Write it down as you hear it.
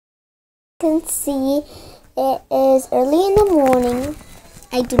can see, it is early in the morning.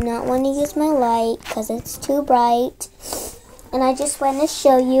 I do not want to use my light because it's too bright. And I just want to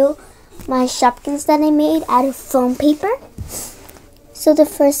show you my Shopkins that I made out of foam paper. So the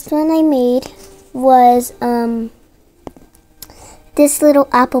first one I made was this little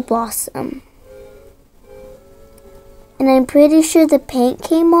apple blossom. And I'm pretty sure the paint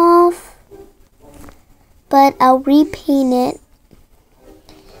came off, but I'll repaint it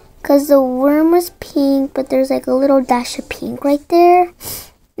because the worm was pink, but there's like a little dash of pink right there.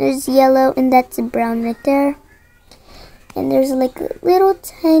 There's yellow, and that's a brown right there. And there's like little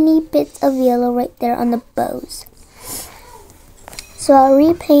tiny bits of yellow right there on the bows. So I'll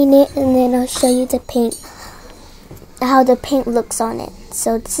repaint it, and then I'll show you the paint, how the paint looks on it.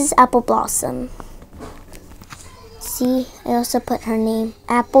 So this is Apple Blossom. See, I also put her name,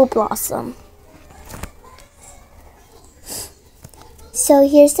 Apple Blossom. So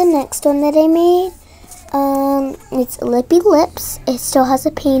here's the next one that I made. It's Lippy Lips. It still has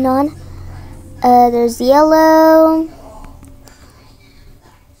a paint on. There's yellow.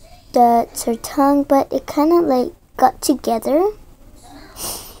 That's her tongue, but it kind of like got together.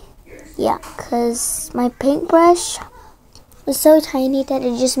 Yeah, because my paintbrush was so tiny that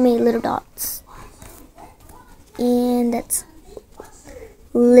it just made little dots. And that's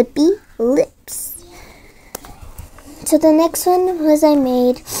Lippy Lips. So the next one was I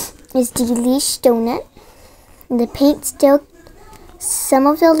made is Delish Donut. The paint still, some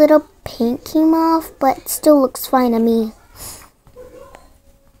of the little paint came off, but it still looks fine to me.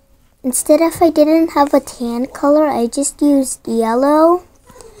 Instead, if I didn't have a tan color, I just used yellow.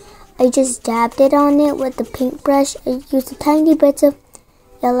 I just dabbed it on it with the paintbrush. I used the tiny bits of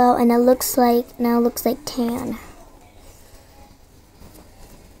yellow, and it looks like tan.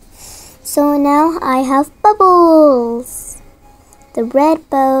 So now I have bubbles. The red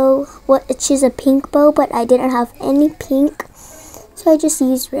bow, she's a pink bow, but I didn't have any pink, so I just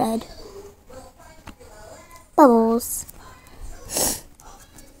used red. Bubbles.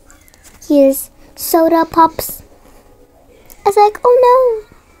 Here's soda pops. I was like, oh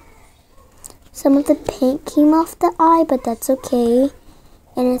no. Some of the paint came off the eye, but that's okay.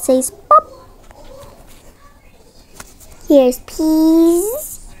 And it says pop. Here's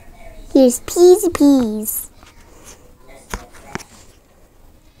peas. Here's peas.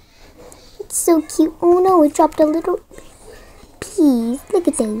 It's so cute. Oh no, it dropped a little peas. Look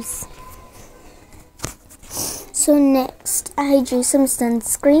at those. So next, I drew some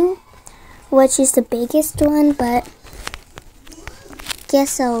sunscreen, which is the biggest one, but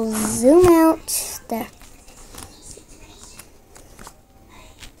guess I'll zoom out there.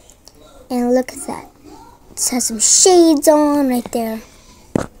 And look at that. It has some shades on right there.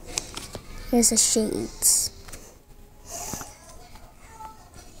 Here's the shades.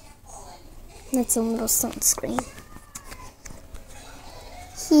 That's a little sunscreen.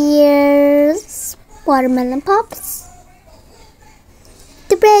 Here's watermelon pops.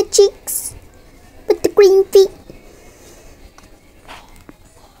 The red cheeks with the green feet.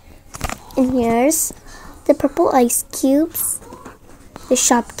 And here's the purple ice cubes. The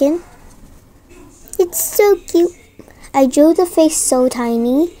Shopkin. It's so cute. I drew the face so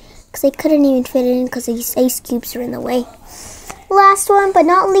tiny because I couldn't even fit it in because these ice cubes are in the way. Last one but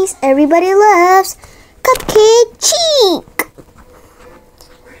not least, everybody loves Cupcake Cheek.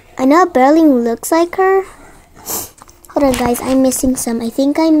 I know it barely looks like her. Hold on guys, I'm missing some. I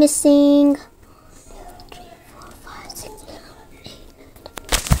think I'm missing 3, 4, 5, 6, 7, 8.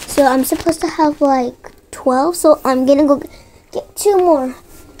 So I'm supposed to have like 12, so I'm gonna go get 2 more.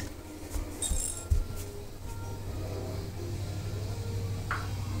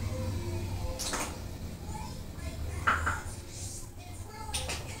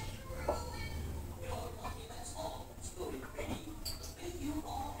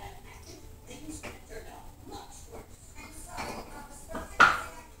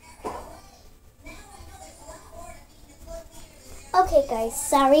 Okay guys,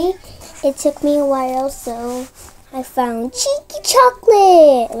 sorry it took me a while, so I found Cheeky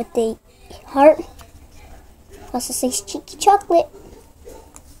Chocolate with the heart. Also says Cheeky Chocolate.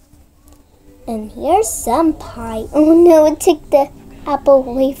 And here's some pie. Oh no, it took the apple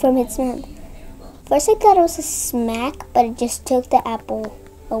away from its mouth. First I thought it was a smack, but it just took the apple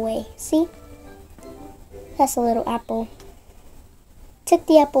away. See? That's a little apple. Took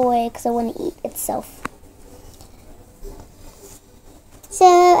the apple away because I want to eat itself. So,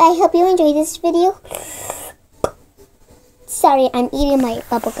 I hope you enjoyed this video. Sorry, I'm eating my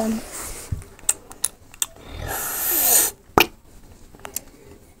bubblegum.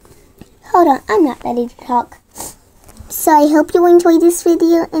 Hold on, I'm not ready to talk. So I hope you enjoyed this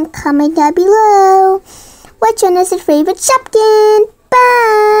video and comment down below. Which one is your favorite Shopkin?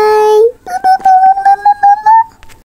 Bye!